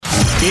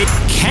It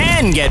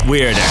can get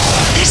weirder.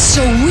 That's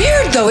so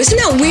weird, though. Isn't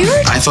that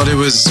weird? I thought it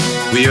was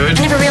weird.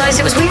 I never realized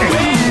it was weird.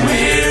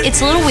 It's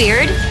a little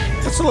weird.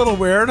 It's a little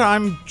weird.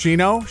 I'm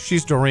Gino.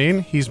 She's Doreen.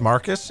 He's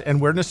Marcus. And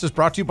Weirdness is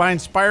brought to you by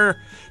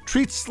Inspire.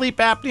 Treat sleep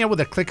apnea with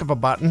a click of a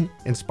button.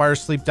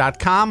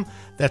 InspireSleep.com.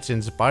 That's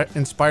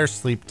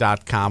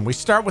InspireSleep.com. We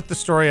start with the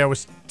story I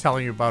was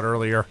telling you about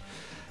earlier.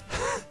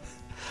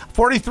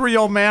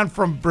 43-year-old man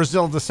from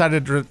Brazil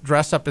decided to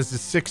dress up as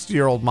his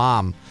 60-year-old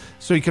mom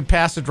so he could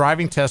pass a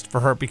driving test for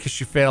her because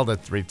she failed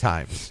it 3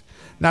 times.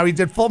 Now, he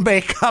did full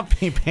makeup.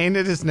 He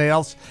painted his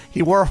nails.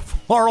 He wore a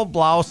floral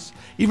blouse.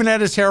 Even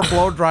had his hair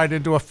blow-dried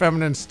into a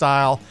feminine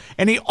style.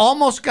 And he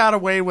almost got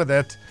away with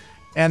it.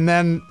 And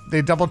then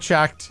they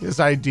double-checked his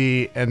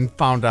ID and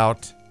found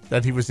out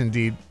that he was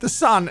indeed the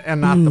son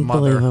and not the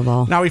mother.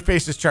 Now he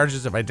faces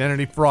charges of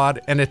identity fraud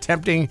and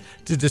attempting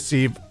to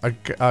deceive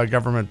a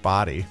government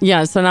body.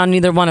 Yeah, so now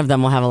neither one of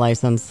them will have a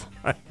license.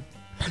 Right.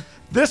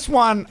 This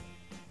one,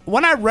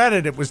 when I read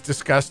it, it was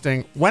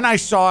disgusting. When I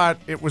saw it,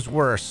 it was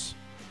worse.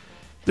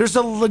 There's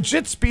a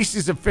legit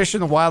species of fish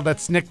in the wild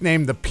that's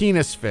nicknamed the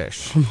penis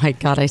fish. Oh my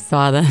God, I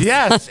saw this.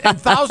 Yes, and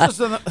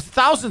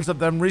thousands of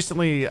them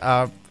recently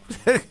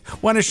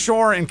went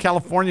ashore in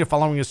California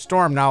following a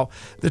storm. Now,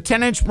 the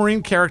 10-inch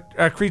marine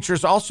creature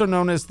is also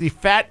known as the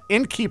fat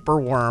innkeeper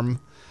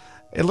worm.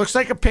 It looks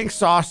like a pink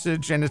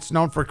sausage, and it's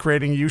known for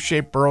creating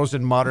U-shaped burrows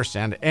in mud or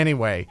sand.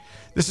 Anyway,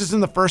 this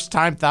isn't the first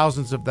time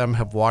thousands of them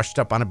have washed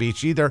up on a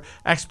beach either.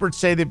 Experts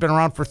say they've been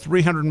around for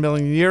 300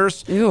 million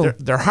years.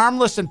 They're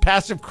harmless and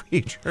passive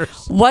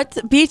creatures.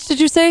 What beach did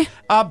you say?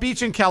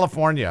 Beach in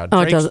California.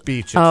 Drake's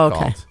Beach, it's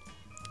called.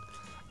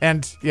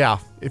 And, yeah,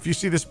 if you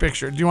see this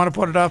picture, do you want to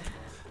put it up?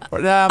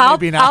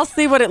 Maybe not. I'll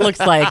see what it looks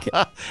like.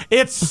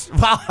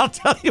 I'll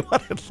tell you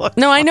what it looks like.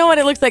 No, I know what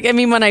it looks like. I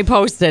mean, when I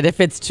post it,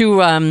 if it's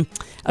too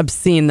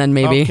obscene, then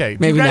maybe. Okay.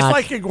 Maybe do you guys not.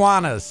 like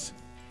iguanas?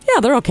 Yeah,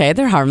 they're okay.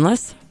 They're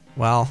harmless.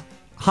 Well,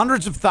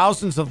 hundreds of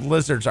thousands of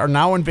lizards are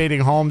now invading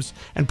homes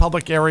and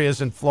public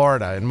areas in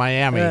Florida and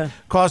Miami,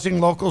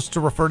 causing locals to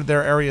refer to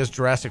their area as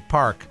Jurassic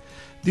Park.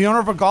 The owner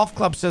of a golf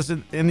club says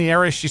in the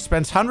area she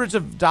spends hundreds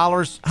of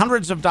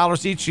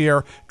dollars each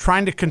year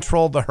trying to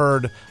control the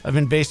herd of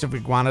invasive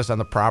iguanas on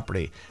the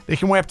property. They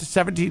can weigh up to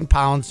 17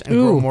 pounds and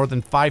grow more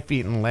than 5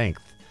 feet in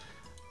length.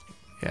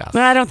 Yes.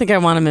 I don't think I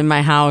want them in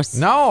my house.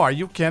 No, are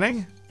you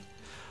kidding?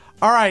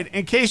 All right,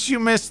 in case you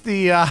missed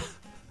the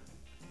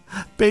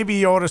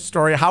Baby Yoda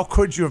story, how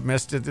could you have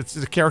missed it? It's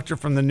the character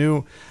from the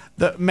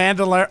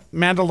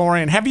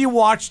Mandalorian. Have you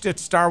watched it,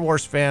 Star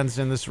Wars fans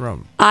in this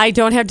room? I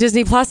don't have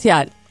Disney Plus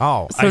yet.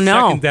 Oh, so I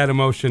second that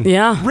emotion.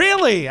 Yeah.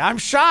 Really? I'm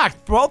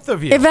shocked, both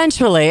of you.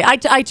 Eventually.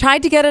 I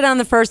tried to get it on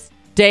the first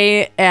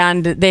day,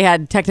 and they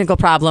had technical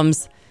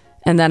problems,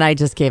 and then I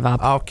just gave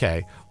up.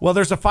 Okay. Well,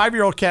 there's a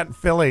 5-year-old cat in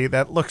Philly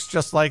that looks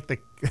just like the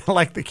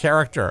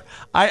character.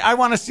 I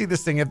want to see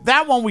this thing. If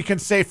that one we can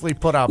safely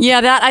put up.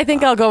 Yeah, I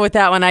think I'll go with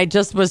that one. I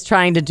just was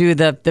trying to do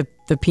the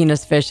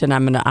penis fish, and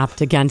I'm going to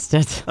opt against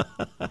it.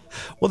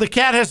 Well, the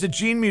cat has a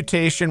gene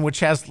mutation which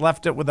has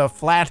left it with a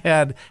flat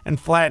head and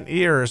flat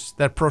ears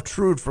that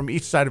protrude from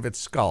each side of its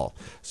skull.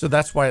 So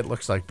that's why it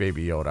looks like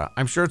Baby Yoda.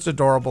 I'm sure it's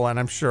adorable, and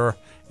I'm sure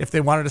if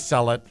they wanted to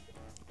sell it,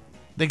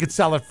 they could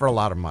sell it for a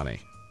lot of money.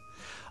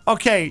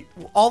 Okay,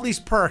 all these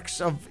perks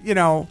of,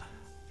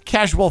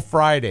 Casual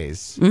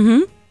Fridays.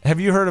 Mm-hmm. Have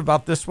you heard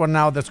about this one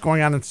now that's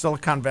going on in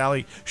Silicon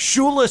Valley?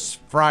 Shoeless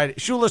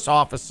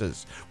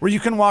offices where you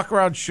can walk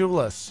around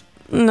shoeless.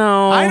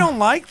 No. I don't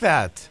like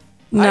that.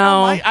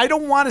 No. I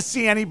don't want to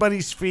see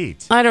anybody's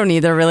feet. I don't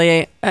either,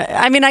 really.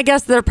 I mean, I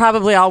guess they're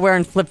probably all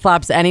wearing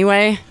flip-flops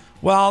anyway.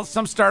 Well,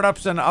 some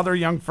startups and other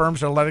young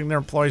firms are letting their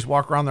employees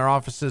walk around their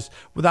offices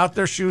without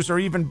their shoes or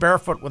even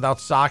barefoot without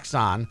socks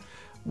on,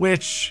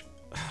 which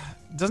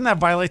doesn't that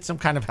violate some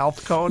kind of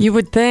health code? You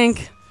would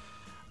think.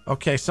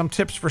 Okay, some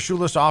tips for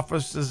shoeless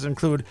offices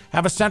include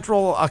have a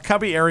central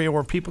cubby area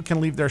where people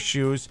can leave their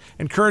shoes.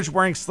 Encourage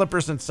wearing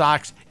slippers and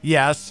socks.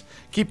 Yes.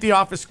 Keep the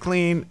office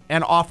clean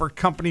and offer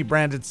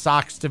company-branded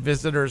socks to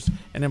visitors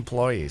and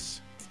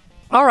employees.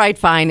 All right,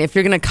 fine. If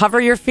you're going to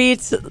cover your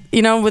feet,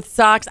 with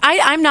socks.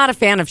 I'm not a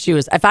fan of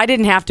shoes. If I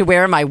didn't have to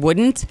wear them, I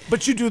wouldn't.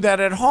 But you do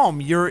that at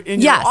home. You're in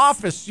your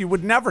office. You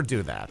would never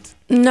do that.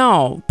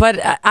 No,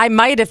 but I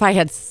might if I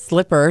had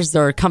slippers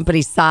or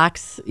company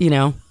socks,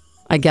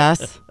 I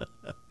guess.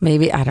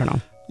 Maybe. I don't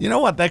know. You know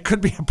what? That could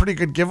be a pretty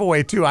good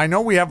giveaway, too. I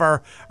know we have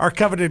our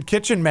coveted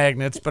kitchen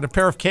magnets, but a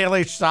pair of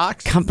KLH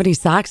socks. Company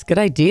socks. Good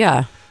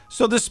idea.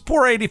 So this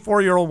poor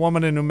 84-year-old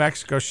woman in New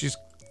Mexico,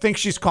 thinks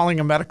she's calling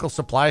a medical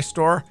supply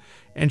store,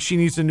 and she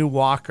needs a new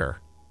walker.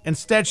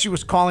 Instead, she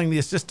was calling the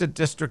Assistant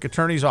District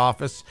Attorney's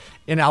office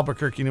in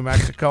Albuquerque, New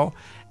Mexico.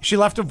 She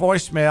left a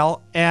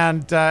voicemail,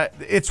 and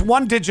it's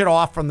 1 digit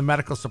off from the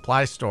medical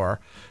supply store.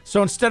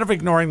 So instead of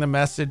ignoring the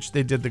message,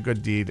 they did the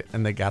good deed,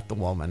 and they got the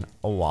woman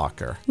a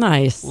walker.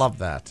 Nice. Love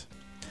that.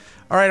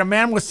 All right, a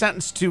man was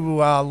sentenced to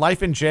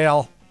life in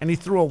jail, and he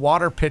threw a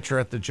water pitcher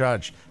at the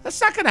judge.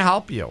 That's not going to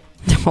help you.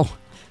 No,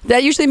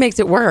 that usually makes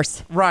it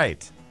worse.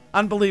 Right.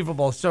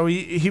 Unbelievable. So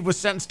he was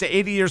sentenced to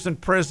 80 years in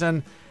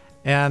prison,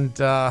 and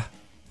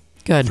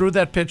Good. threw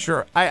that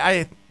picture.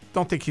 I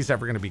don't think he's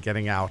ever going to be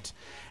getting out.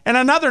 And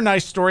another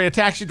nice story, a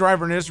taxi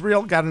driver in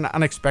Israel got an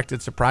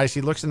unexpected surprise. He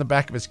looks in the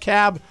back of his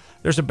cab.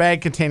 There's a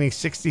bag containing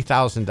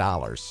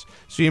 $60,000. So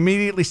he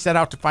immediately set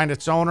out to find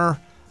its owner,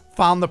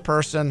 found the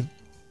person,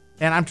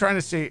 and I'm trying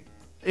to see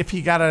if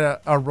he got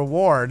a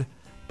reward,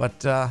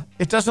 but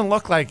it doesn't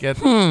look like it.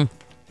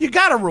 You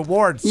got a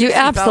reward. You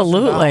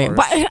absolutely.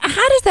 But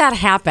how does that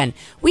happen?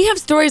 We have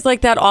stories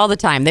like that all the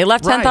time. They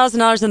left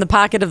 $10,000 in the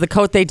pocket of the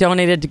coat they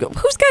donated to go.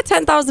 Who's got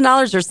 $10,000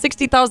 or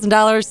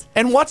 $60,000?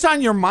 And what's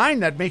on your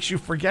mind that makes you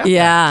forget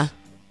Yeah. that?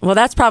 Well,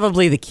 that's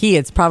probably the key.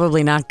 It's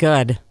probably not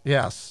good.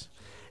 Yes.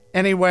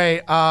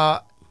 Anyway,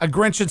 a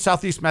Grinch in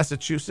Southeast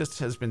Massachusetts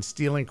has been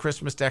stealing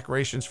Christmas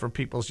decorations from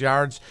people's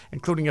yards,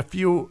 including a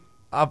few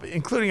a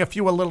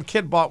little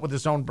kid bought with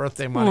his own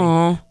birthday money.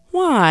 Oh,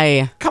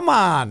 why? Come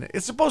on.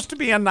 It's supposed to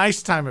be a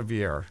nice time of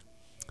year.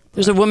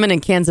 There's a woman in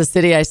Kansas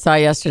City I saw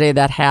yesterday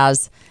that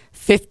has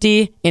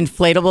 50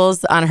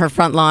 inflatables on her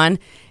front lawn,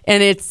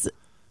 and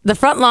the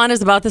front lawn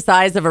is about the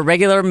size of a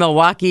regular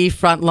Milwaukee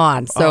front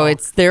lawn. So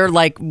they're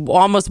like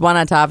almost one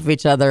on top of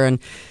each other. And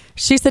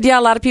she said, yeah,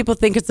 a lot of people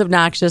think it's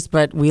obnoxious,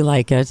 but we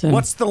like it. And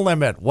what's the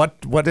limit?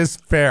 What is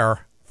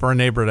fair for a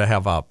neighbor to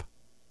have up?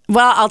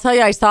 Well, I'll tell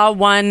you, I saw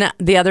one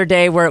the other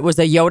day where it was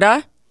a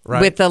Yoda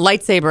with the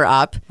lightsaber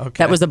up.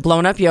 Okay. That was a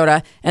blown up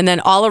Yoda. And then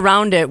all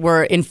around it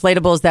were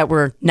inflatables that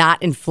were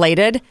not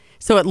inflated.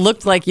 So it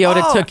looked like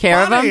Yoda took care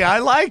of them. I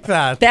like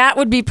that. That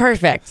would be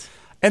perfect.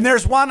 And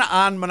there's one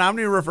on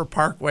Menominee River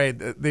Parkway.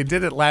 They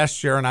did it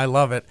last year, and I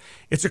love it.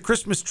 It's a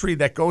Christmas tree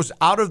that goes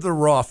out of the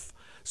roof.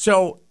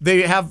 So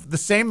they have the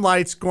same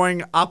lights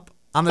going up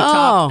on the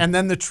top, and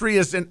then the tree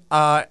is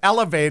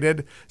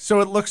elevated, so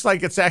it looks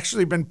like it's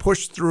actually been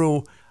pushed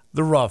through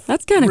the roof.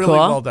 That's kind of really cool.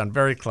 Really well done.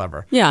 Very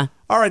clever. Yeah.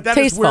 All right, that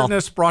Tasteful. is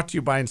Weirdness brought to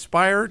you by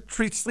Inspire.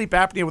 Treat sleep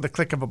apnea with a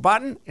click of a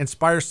button.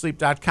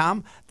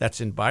 InspireSleep.com. That's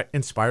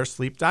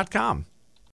InspireSleep.com.